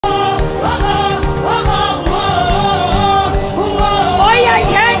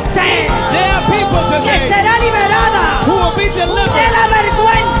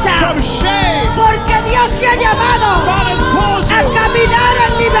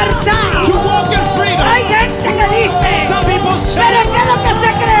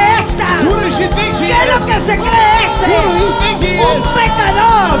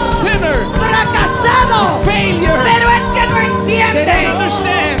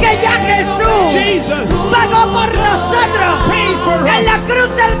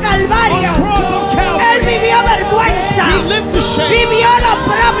Calvario. Él vivió vergüenza. Vivió lo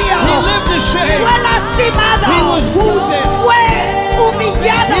propio. Fue lastimado. Fue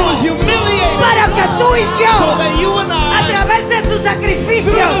humillado. Para que tú y yo, a través de su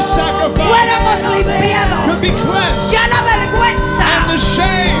sacrificio, fuéramos limpiados. Ya la vergüenza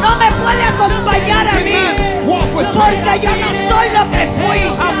no me puede acompañar a mí, porque yo no soy lo que fui.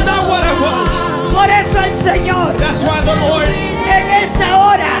 Por eso el Señor en esa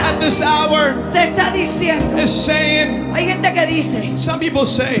hora te está diciendo. Hay gente que dice,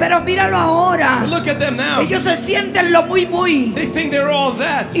 pero míralo ahora. Ellos se sienten lo muy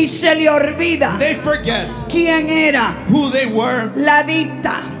y se le olvida quién era. La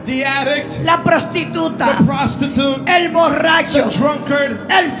adicta, la prostituta, el borracho,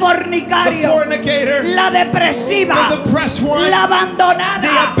 el fornicario, la depresiva, la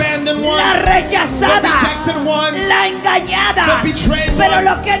abandonada, la rechazada, la engañada. Pero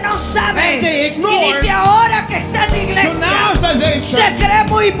lo que no sabe, y dice ahora que está en la iglesia, se cree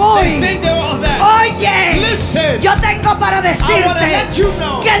muy. Oye, yo tengo para decirte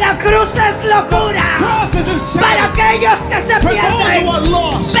que la cruz es locura para aquellos que se pierden,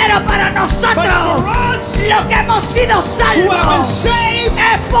 pero para nosotros, los que hemos sido salvos,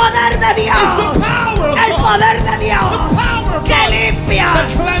 el poder de Dios, el poder de Dios que limpia,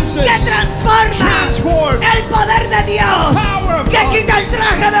 que transforma, el poder de Dios que quita el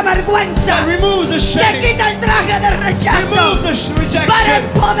traje de vergüenza, que quita el traje de rechazo, para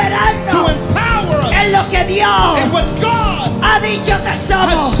empoderarnos en lo que Dios ha dicho que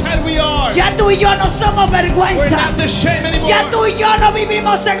somos. Ya tú y yo no somos vergüenza. Ya tú y yo no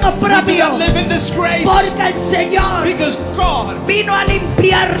vivimos en lo propio, porque el Señor vino a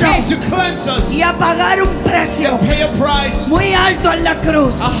limpiarnos y a pagar un precio muy alto en la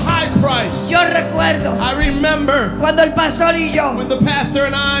cruz. Yo recuerdo cuando el pastor y yo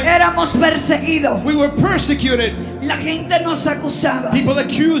éramos perseguidos. La gente nos acusaba,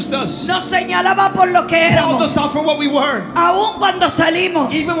 nos señalaba por lo que éramos. Aún cuando salimos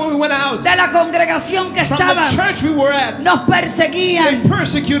de la congregación que estábamos, nos perseguían,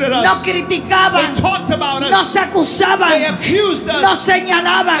 nos criticaban, nos acusaban, nos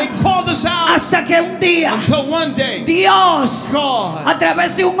señalaban, hasta que un día Dios, a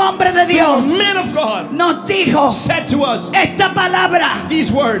través de un hombre de Dios, nos dijo esta palabra: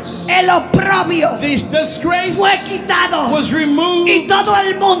 el oprobio fue quitado, y todo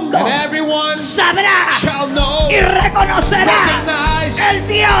el mundo sabrá y reconocerá el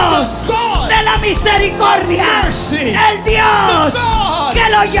Dios de la misericordia, el Dios que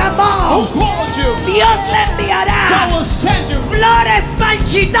lo llamó. Dios le enviará flores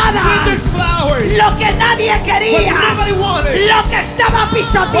marchitadas, lo que nadie quería, lo que estaba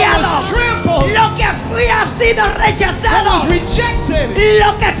pisoteado, lo que había sido rechazado,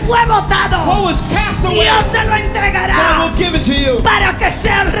 lo que fue botado. Dios se lo entregará para que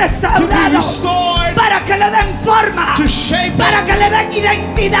sea restaurado, para que le den forma, para que le den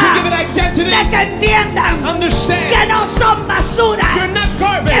identidad, de que entiendan que no son basura,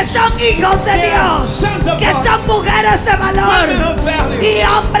 que son hijos de Dios, que son mujeres de valor y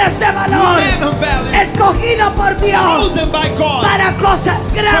hombres de valor, escogidos por Dios para cosas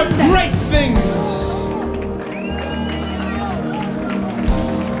grandes.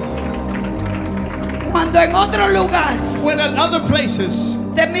 Cuando en otro lugar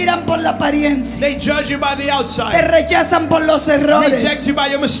te miran por la apariencia, te rechazan por los errores,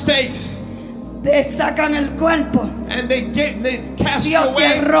 te sacan el cuerpo, Dios te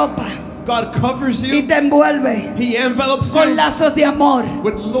arropa, God covers you. Y te envuelve. He envelops con you lazos de amor.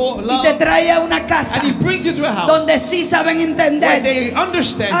 With love. Y te trae a una casa. And he brings you to a house donde sí saben entender. where they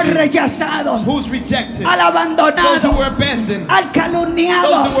understand al rechazado. Who's rejected. Al abandonado. Those who were abandoned. Al calumniado.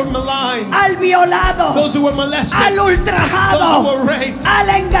 Those who were maligned. Al violado. Those who were molested. Al ultrajado. Those who were raped. Al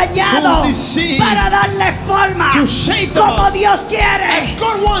engañado. Who deceived. Para darle forma. To shape them como up. Dios quiere. As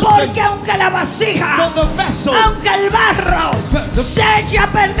God wants Porque them. aunque la vasija. The vessel. Aunque el barro. Se echa a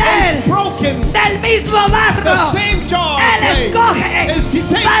perder. Del mismo barro. The same jar. Él escoge.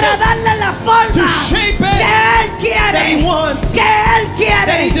 Para darle la forma. Que Él quiere. Que Él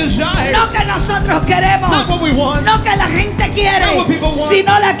quiere. No que nosotros queremos. No que la gente quiere.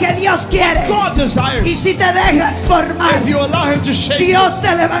 Sino la que Dios quiere. Y si te dejas formar, Dios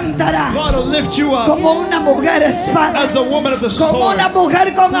te levantará como una mujer espada, como una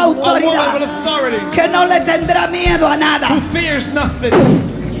mujer con autoridad, que no le tendrá miedo a nada.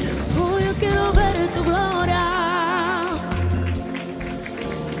 Quiero ver tu gloria,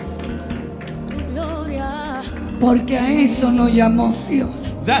 Porque a eso nos llamó Dios.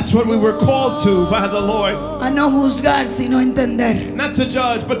 That's what we were called to by the Lord. A no juzgar, sino entender. Not to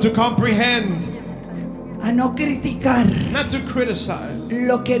judge, but to comprehend. A no criticar Not to criticize.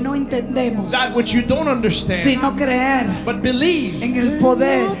 lo que no entendemos, That which you don't understand. sino creer But believe en el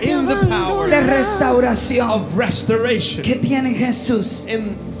poder in the power de restauración of restoration que tiene Jesús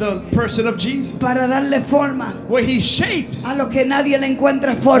in the person of Jesus. para darle forma Where He shapes a lo que nadie le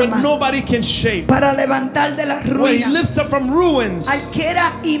encuentra what forma, nobody can shape. para levantar de las Where He ruinas lifts up from ruins. al que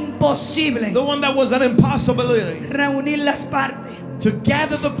era imposible The one that was an impossibility. reunir las partes, To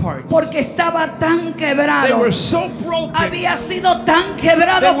gather the parts. porque estaba tan They quebrado, were so broken. había sido tan They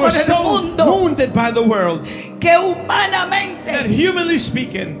quebrado were por el so mundo wounded by the world que that humanamente humanly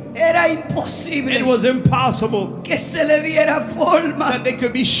speaking, era it imposible was impossible que se le diera forma, that they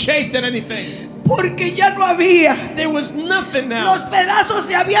could be shaped in anything. porque ya no había. There was nothing Los now. pedazos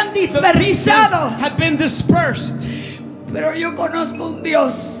se habían The pieces dispersado. had been dispersed. Pero yo conozco un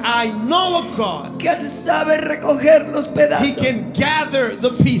Dios I know a God. que Él sabe recoger los He pedazos can gather the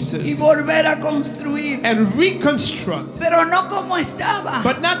y pieces volver a construir, and reconstruct, pero no como estaba,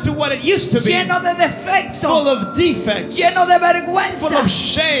 but not to what it used to be, lleno de defectos, full of defects, lleno de full vergüenza, of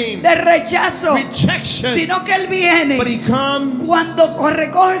shame, de rechazo, rejection. sino que Él viene But He comes cuando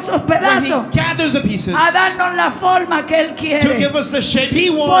recoge esos when pedazos He gathers the pieces a darnos la forma que Él to quiere. give us the shape He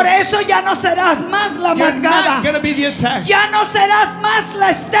Por wants. eso ya no serás más la You're not amargada, going to be the attack. ya no serás más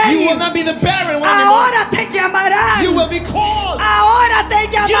la You will estéril. not be the barren one anymore. Ahora te llamarán, You will be called. ahora te You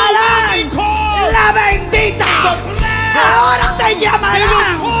will be llamarán called. la bendita. The blessed. Ahora te They will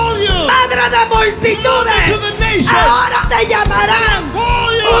llamarán call you. madre de multitudes. To the nations. Ahora te llamarán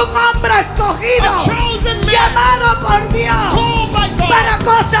Call you. un hombre escogido, A chosen man. llamado por Dios Called by God. para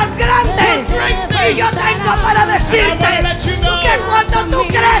cosas grandes. For great things. Y yo tengo para And I decirte want to let you know. que cuando tú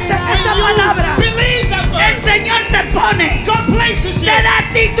crees en esa When you palabra, believe that el word, Señor te pone, God places you. te da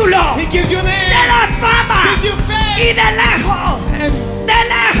título, He gives you a te name. da fama, Gives you fame. y de lejos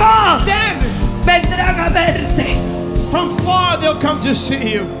And then vendrán a verte, from far they'll come to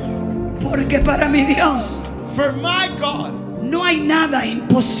see you. porque para mi Dios For my God, no hay nada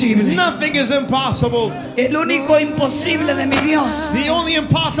imposible. nothing is impossible. El único imposible de mi Dios The only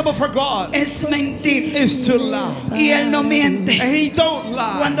impossible for God es mentir, is to lie. y Él no miente. And He don't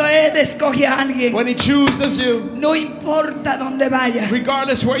lie. Cuando Él escoge a alguien, When He chooses you, no importa dónde vaya,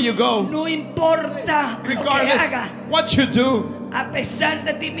 regardless where you go, no importa lo que regardless haga, what you do, a pesar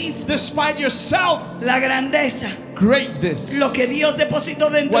de ti mismo, despite yourself, la grandeza, greatness, lo que Dios depositó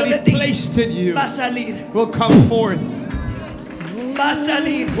dentro what He de ti, placed in you va a salir, will come forth, va a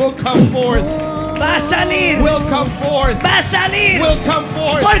salir, will come forth, va a salir, will come forth, va a salir, will come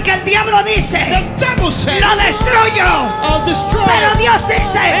forth. porque el diablo dice, The devil says, lo destruyo, I'll destroy pero it. Dios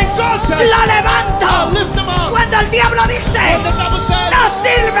dice, And God says, lo I'll levanto. lift them up. Cuando el diablo dice, When the devil says, no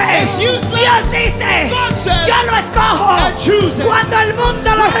sirve, it's useless, Dios dice, God says, yo lo escojo. I choose it. Cuando el mundo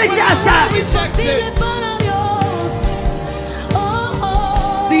lo rechaza, When the world rejects it,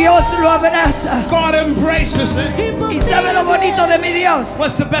 Dios lo abraza. God embraces it. Y sabe lo bonito de mi Dios,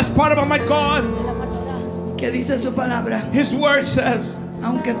 What's the best part about my God? que dice su palabra, His word says,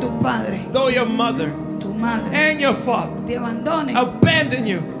 aunque tu padre, though your mother tu madre and your father te abandone abandon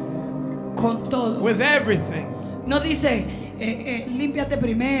you con todo, with everything. no dice límpiate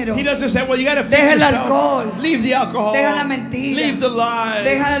primero, He doesn't say, well, you got to fix deja el yourself. alcohol, Leave the alcohol. deja la mentira, Leave the lies.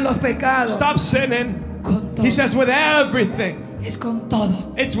 deja los pecados, Stop sinning. con todo. He says, with everything. Es con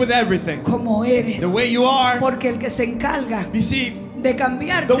todo, It's with everything. como eres, The way you are. porque el que se encarga You see, de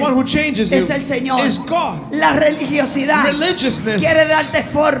cambiarte the one who changes you es el Señor. is God. La religiosidad Religiousness quiere darte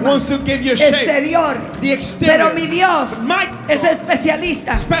forma wants to give you a shape. exterior, The exterior. pero mi Dios My es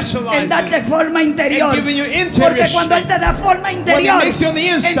especialista specializes en darte forma interior, in giving you interior porque cuando Él shape. te da forma interior, When He makes you on the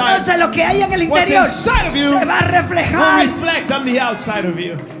inside, entonces lo que hay en el what's interior inside of you se va a will reflejar reflect on the outside of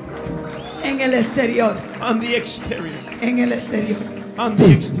you. en el exterior, On the exterior. en el exterior. On the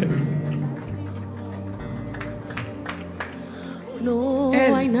exterior. No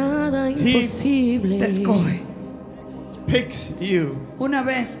Él hay nada He imposible. Te escoge. Picks you. Una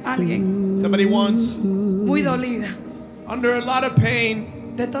vez alguien Somebody once, muy dolida under a lot of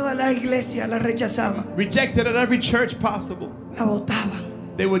pain, de toda la iglesia la rechazaba, rejected at every church possible. la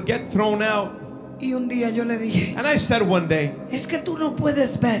botaban. They would get thrown out. Y un día yo le dije, And I said one day, es que tú no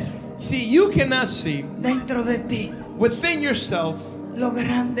puedes ver see, you cannot see dentro de ti within yourself lo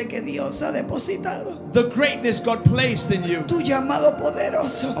grande que Dios ha depositado, the greatness God placed in you. tu llamado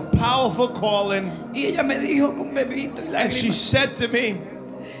poderoso. A powerful calling. Y ella me dijo con bebito y And she lágrimas, said to me,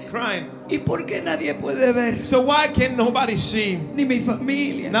 crying, ¿Y por qué nadie puede ver? So why can nobody see? Ni mi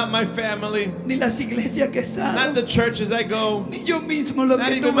familia, Not my family, ni las iglesias que not salgo, the churches I go, ni yo mismo lo not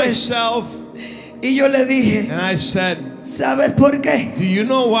que tú even ves. myself. Y yo le dije, And I said, ¿sabes por qué? do you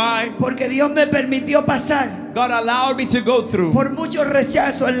know why? Porque Dios me permitió pasar God allowed me to go through por mucho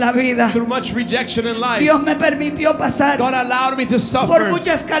rechazo en la vida. through much rejection in life. Dios me permitió pasar God allowed me to por suffer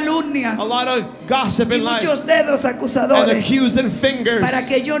muchas calumnias a lot of gossip y in life muchos dedos and acusadores accusing fingers, para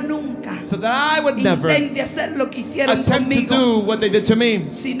que yo nunca so that I would never intente hacer lo que hicieron attempt to conmigo, do what they did to me,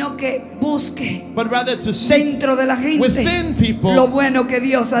 sino que busque but rather to seek dentro de la gente within people lo bueno que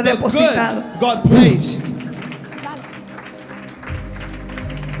Dios ha the depositado. good God placed.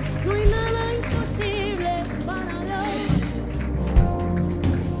 No hay nada imposible para Dios.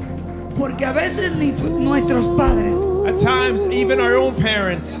 Porque a veces ni nuestros padres, At times, even our own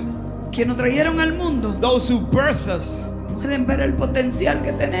parents, que nos trajeron al mundo, those who birthed us, pueden ver el potencial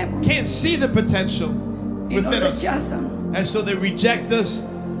que tenemos can't see the potential y nos within us, rechazan and so they reject us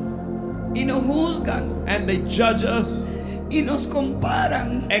y nos juzgan and they judge us y nos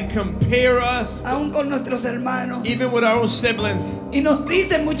comparan and compare us aún con nuestros hermanos even with our own siblings. y nos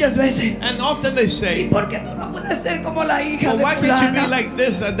dicen muchas veces, And often they ¿y say, por qué tú no puedes ser como la hija well, de why can't you be fulana? like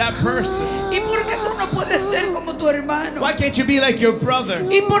this and that person? ¿Y por qué tú no puedes ser como tu hermano? Why can't you be like your brother?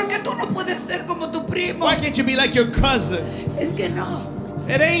 ¿Y por qué tú no puedes ser como tu primo? Why can't you be like your cousin? Es que no,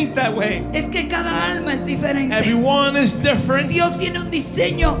 It ain't that way. es que cada alma es diferente. Everyone is different. Dios tiene un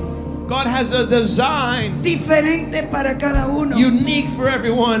diseño God has a design diferente para cada uno. unique for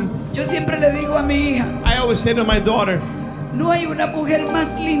everyone. Yo siempre le digo a mi hija, I always say to my daughter, no hay una mujer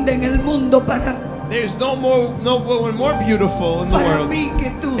más linda en el mundo there's no woman more beautiful in the para world mí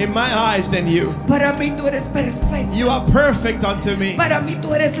que tú. in my eyes than you. Para mí tú eres perfecta. You are perfect unto me. Para mí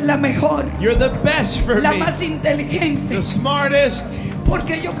tú eres la mejor, You're the best for la me, más inteligente. the smartest.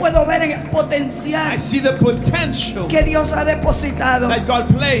 Porque yo puedo ver el I potencial see the potential que Dios ha depositado. that God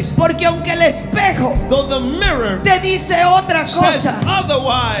placed. Porque aunque el espejo Though the mirror te dice otra says cosa,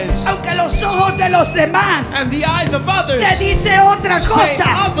 otherwise, aunque los ojos de los demás and the eyes of others te dice otra say cosa,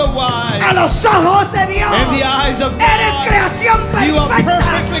 a otherwise, los ojos de Dios in the eyes of eres God, creación you are perfecta.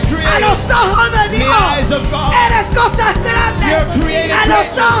 perfectly created. A los ojos de In the eyes Dios of God, eres cosas grandes. you're created A los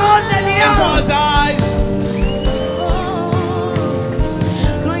greatness. ojos de in Dios God's eyes,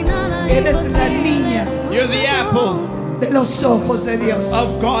 No hay nada eres la imposible. niña you're the apple de los ojos de Dios.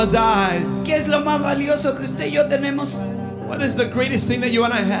 of God's eyes. ¿Qué es lo más valioso que usted y yo tenemos What is the greatest thing that you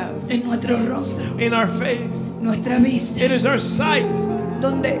and I have? en nuestro rostro? In our face. Nuestra vista, It is our sight.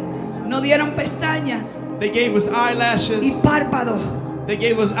 donde nos dieron pestañas They gave us y eyelashes. párpados. They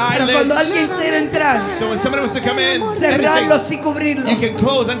gave us Pero cuando eyelids. alguien quiere entrar, So when somebody wants to come in, anything, cerrarlos y cubrirlos. you can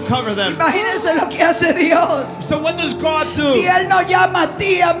close and cover them. Imagínense lo que hace Dios. So what does God Si do? Él nos llama a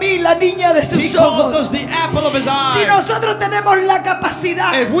ti, a mí, la niña de He sus calls ojos. us the apple of his Si eye. nosotros tenemos la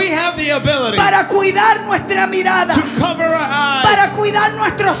capacidad If we have the ability para cuidar nuestra mirada, to cover our para eyes, cuidar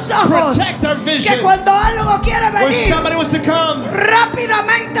nuestros ojos, protect our que vision, cuando algo quiere when venir, somebody wants to come,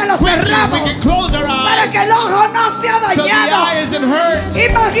 rápidamente lo quickly we cerramos can close our para que eyes el ojo no sea so the eye dañado. isn't hurt.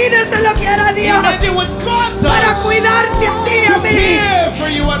 Imagínense lo que hará Dios Imagine what God para does cuidarte a ti y to a mí. care for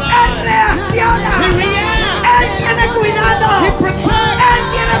you and Él I. reacciona. He reacts. Él tiene cuidado. He Él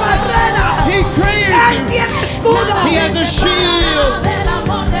protects. tiene barrera. He Él creates tiene escudo. you. He has a shield. Del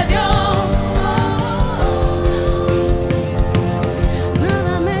amor de Dios.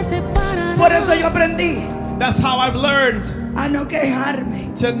 Nada me separará. Por eso yo aprendí That's how I've learned a no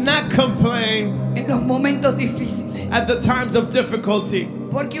quejarme to not complain en los momentos difíciles. at the times of difficulty.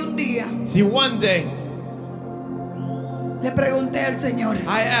 Porque un día See, one day le pregunté al Señor,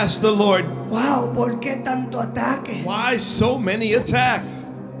 I asked the Lord, wow, ¿por qué tanto ataque? why so many attacks?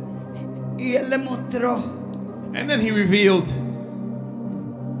 Y Él le mostró And then he revealed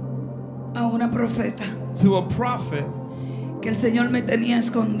a una profeta to a prophet que el Señor me tenía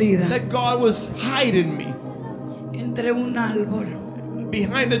escondida that God was hiding me entre un árbol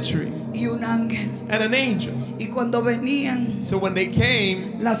behind a tree y un ángel. and an angel. Y cuando venían So when they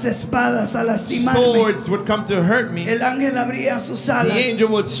came, las espadas a lastimarme, swords would come to hurt me. el ángel abría sus The alas angel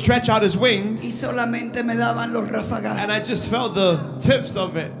would stretch out his wings, y solamente me daban los ráfagazos. and I just felt the tips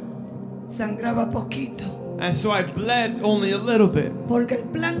of it. Sangraba poquito. And so I bled only a little bit. Porque el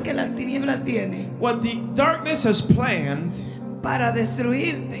plan que las tinieblas tiene What the darkness has planned para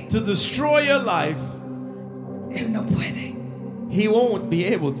destruirte, to destroy your life, Él no puede. he won't be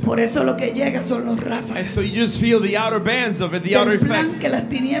able to. Por eso lo que llega son los And ráfagas. so you just feel the outer bands of it, the outer El plan effects. que las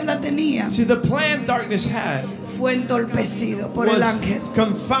tinieblas tenían See, the plan darkness had fue entorpecido por el was ángel.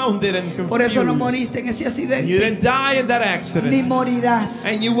 confounded and Por eso no confused. moriste en ese You accidente, didn't die in that ni accident, morirás,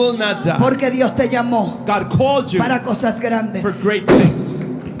 and you will not die. porque Dios te llamó God called you para cosas grandes. for great things.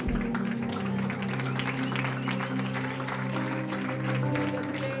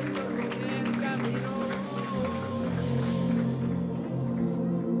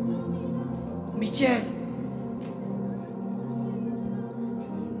 Michelle,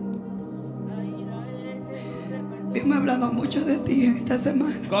 Dios me ha hablado mucho de ti en esta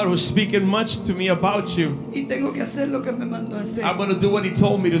semana God was speaking much to me about you. y tengo que hacer lo que me mandó a hacer. I'm going to do what He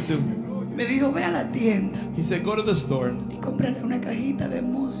told me to do. Me dijo, ve a la tienda He said, go to the store, y cómprale una cajita de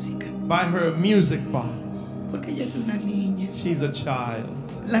música, buy her a music box. porque ella es una niña. She's a child.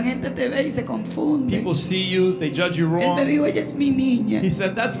 La gente te ve y se confunde. People see you, they judge you Él me wrong. dijo, ella es mi niña He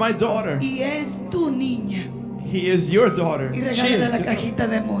said, that's my daughter. y es tu niña. He is your daughter. Y She regálale is. la cajita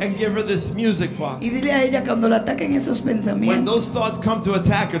de And música. give her this music box. Y dile a ella cuando la ataquen esos When pensamientos those thoughts come to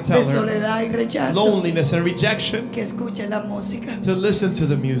attack her, de tell her soledad y rechazo, loneliness and rejection, que escuche la música. to listen to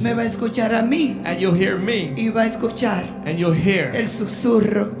the Me music. va a escuchar a mí And you'll hear me, y va a escuchar and you'll hear el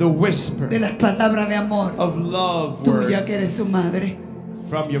susurro the de whisper las palabras de amor of love tuya que eres words su madre.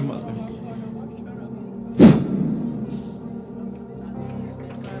 from your mother.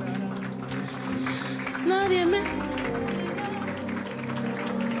 Nadie me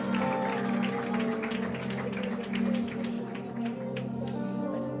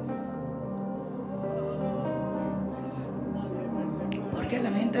Porque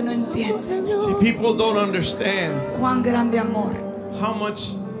la gente no entiende See, people don't understand cuán grande amor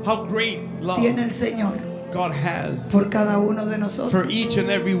how great love tiene el Señor God has por cada uno de nosotros. for each and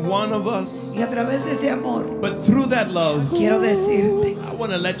every one of us. Y a través de ese amor But through that love, quiero decirte I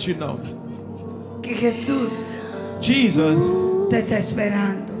want to let you know, que Jesús Jesus, te está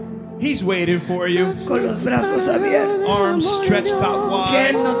esperando He's waiting for you, con los brazos abiertos, arms stretched out que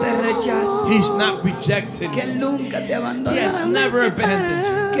Él wide. no te rechaza, He's not rejected. que Él nunca te He has abandonará, never abandoned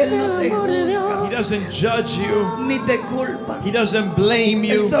you. que Él no te He juzga doesn't judge you. ni te culpa. He doesn't blame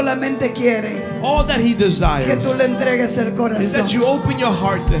Él you. solamente quiere All that He que desires tú le entregues el is corazón, that you open your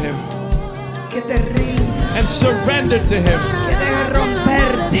heart to Him que te rindas, and surrender to Him. que dejes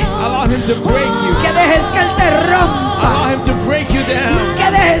romperte, Allow Him to break you. que dejes que Él te rompa, Allow Him to break you down.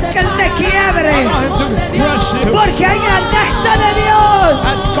 que dejes que Él te quiebre, Allow Him to crush you. porque hay grandeza de Dios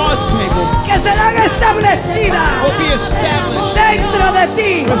At God's table que será establecida will be established dentro de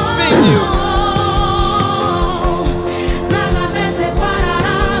ti. within you. Nada me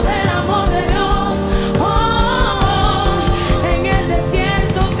separará del amor de Dios. En el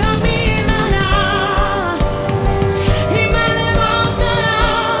desierto caminarás y me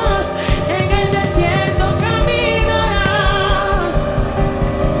levantarás. En el desierto caminarás.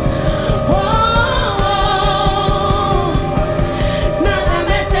 Nada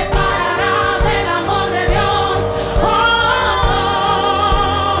me separará del amor de Dios.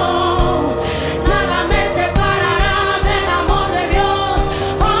 Nada me separará del amor de Dios.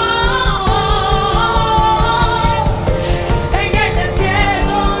 En el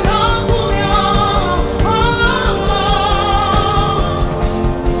desierto no murió.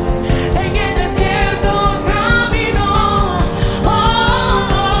 En el desierto caminó.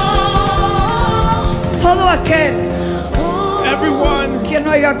 Todo aquel Everyone que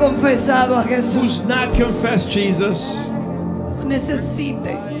no haya confesado a Jesús who's not confessed Jesus, necesite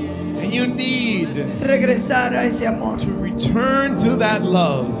and you need regresar a ese amor to return to that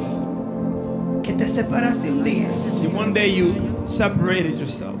love. que te separaste un día. See, one day you separated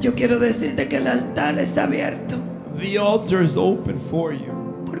yourself. Yo quiero decirte que el altar está abierto The altar is open for you.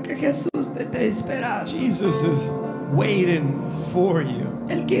 porque Jesús te está esperando. Jesus is waiting for you.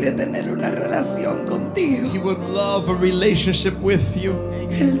 Él quiere tener una relación contigo. He would love a relationship with you.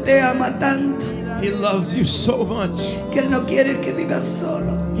 Él te ama tanto He loves you so much. que Él no quiere que vivas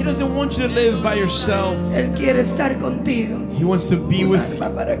solo. He doesn't want you to live by yourself. Él quiere estar contigo. He wants to be Un with you. alma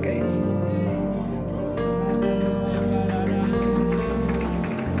para Cristo.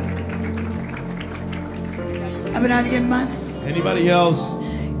 ¿Habrá alguien más Anybody else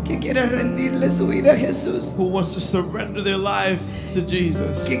que quiera rendirle su vida a Jesús? who wants to surrender their lives to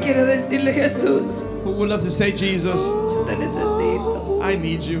Jesus? Que quiere decirle, Jesús, Who would love to say, Jesus, yo te necesito. I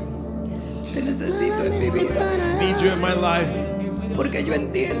need you. Te necesito en mi vida. I need you in my life. Porque yo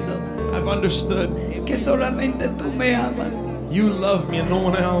entiendo I've understood. que solamente tú me amas You love me and no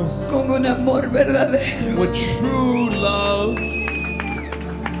one else. con un amor verdadero. With true love.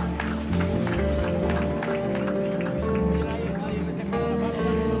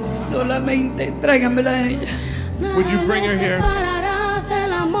 Solamente tráigamela a ella. Would you bring her here? Nada me separará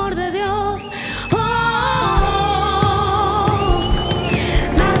del amor de Dios.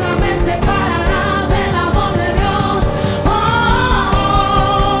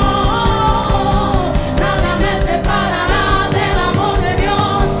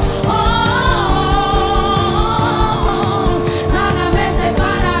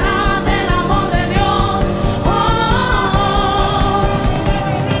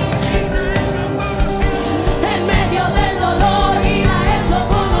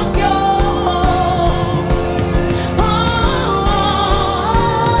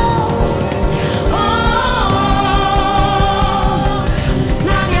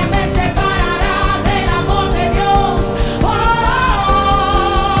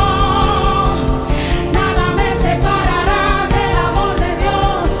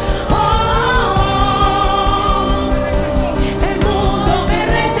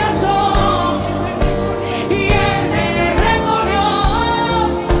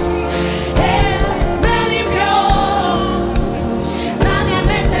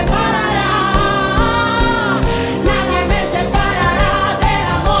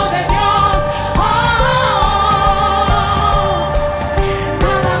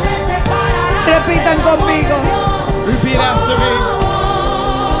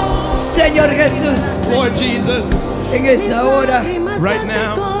 Señor Jesús, Lord Jesus, en esa hora right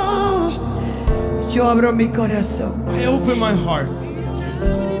now, yo abro mi corazón I open my heart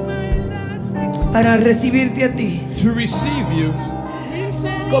para recibirte a ti to receive you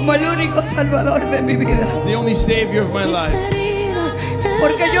como el único salvador de mi vida. as the only Savior of my life.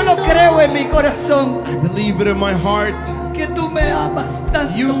 Porque yo lo creo en mi corazón I believe it in my heart. que tú me amas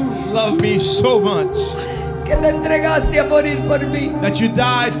tanto, You love me so much que te entregaste a morir por mí, that you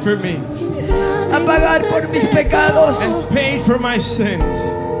died for me a pagar por mis pecados. and paid for my sins.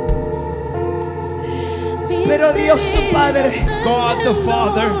 Pero Dios tu Padre God the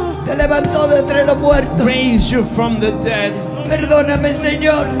Father te levantó de entre los muertos. raised you from the dead. Perdóname,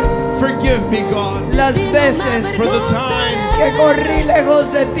 Señor, Forgive me, God, las veces for the times que corrí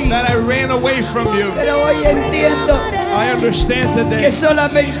lejos de ti. that I ran away from you. Pero hoy entiendo I understand que today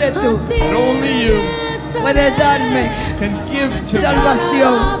solamente tú that only you puedes darme can give to me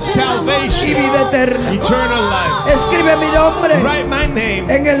salvación y salvation, vida eterna. eternal life. Escribe mi nombre Write my name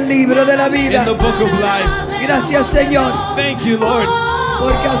en el libro de la vida. in the book of life. Gracias, Señor, Thank you, Lord.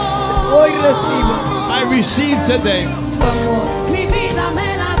 porque hoy recibo I receive today tu amor. Mi vida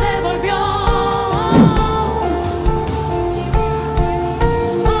me la devolvió.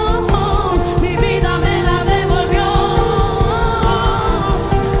 Mi vida me la devolvió.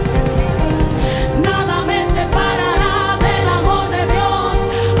 Nada me separará del amor de Dios.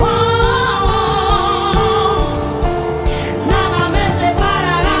 Nada me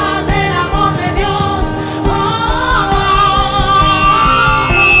separará del amor de Dios.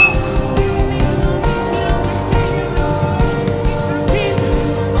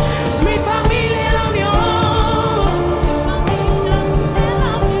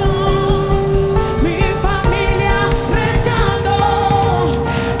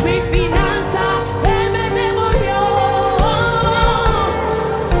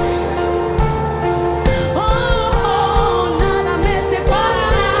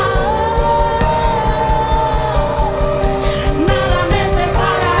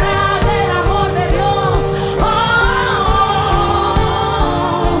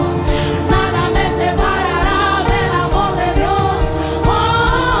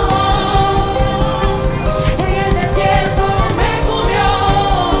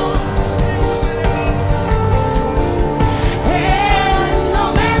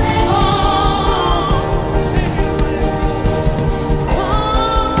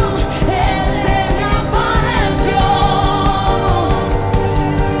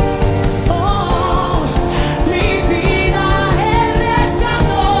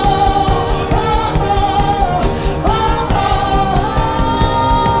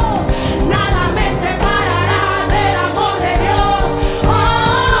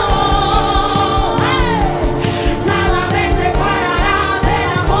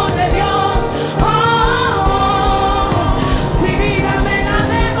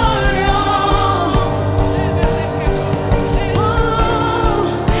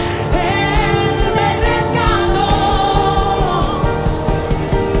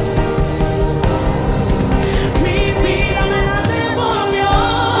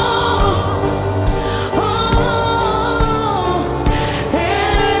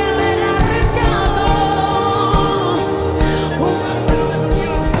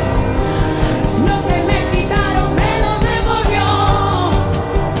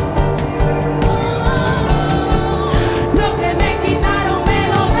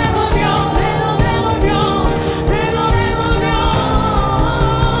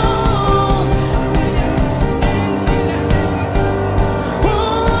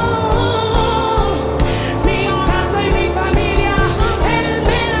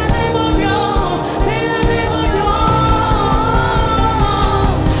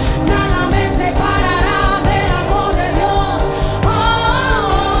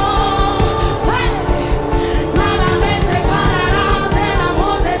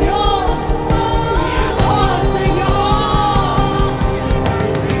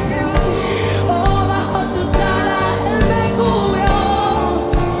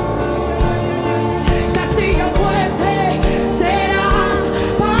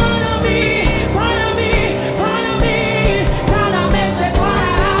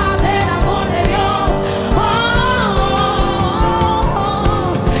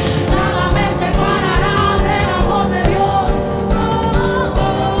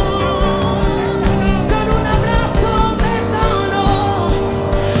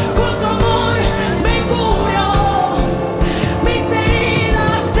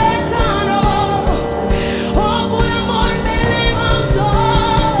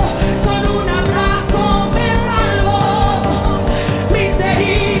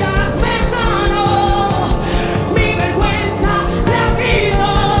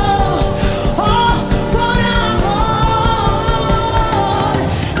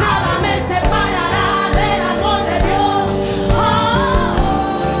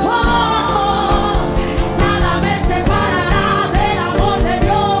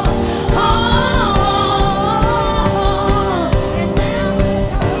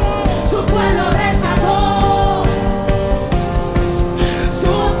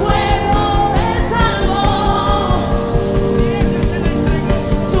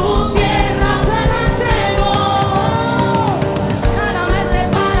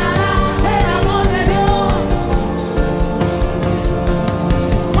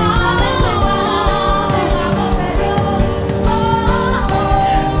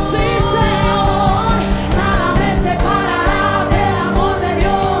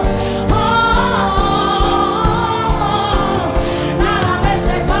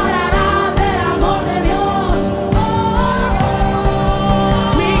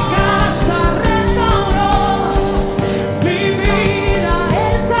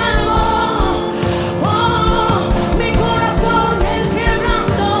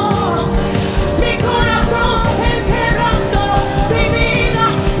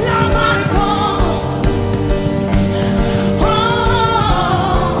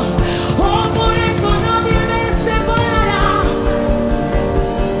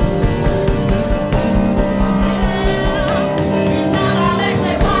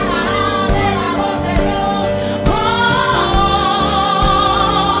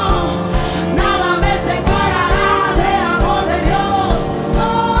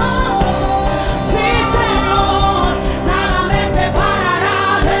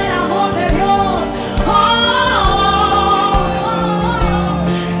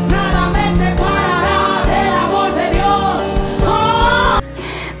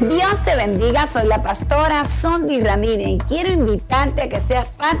 Dios te bendiga, soy la pastora Sondy Ramirez y quiero invitarte a que seas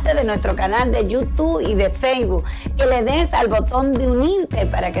parte de nuestro canal de YouTube y de Facebook, que le des al botón de unirte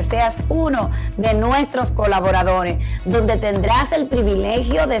para que seas uno de nuestros colaboradores, donde tendrás el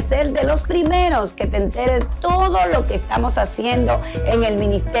privilegio de ser de los primeros que te enteres todo lo que estamos haciendo en el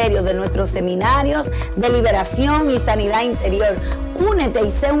ministerio, de nuestros seminarios de liberación y sanidad interior. Únete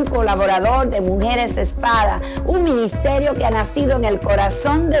y sé un colaborador de Mujeres, Espadas, un ministerio que ha nacido en el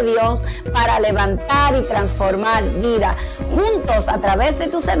corazón de Dios para levantar y transformar vida. Juntos, a través de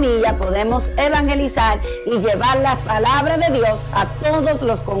tu semilla, podemos evangelizar y llevar la palabra de Dios a todos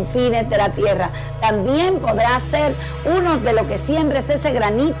los confines de la tierra. También podrás ser uno de los que siembres ese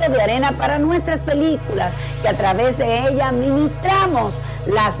granito de arena para nuestras películas, que a través de ella ministramos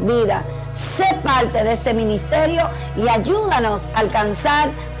las vidas. Sé parte de este ministerio y ayúdanos a alcanzar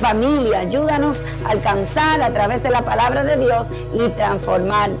familia, ayúdanos a alcanzar a través de la palabra de Dios y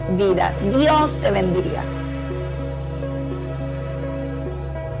transformar vida. Dios te bendiga.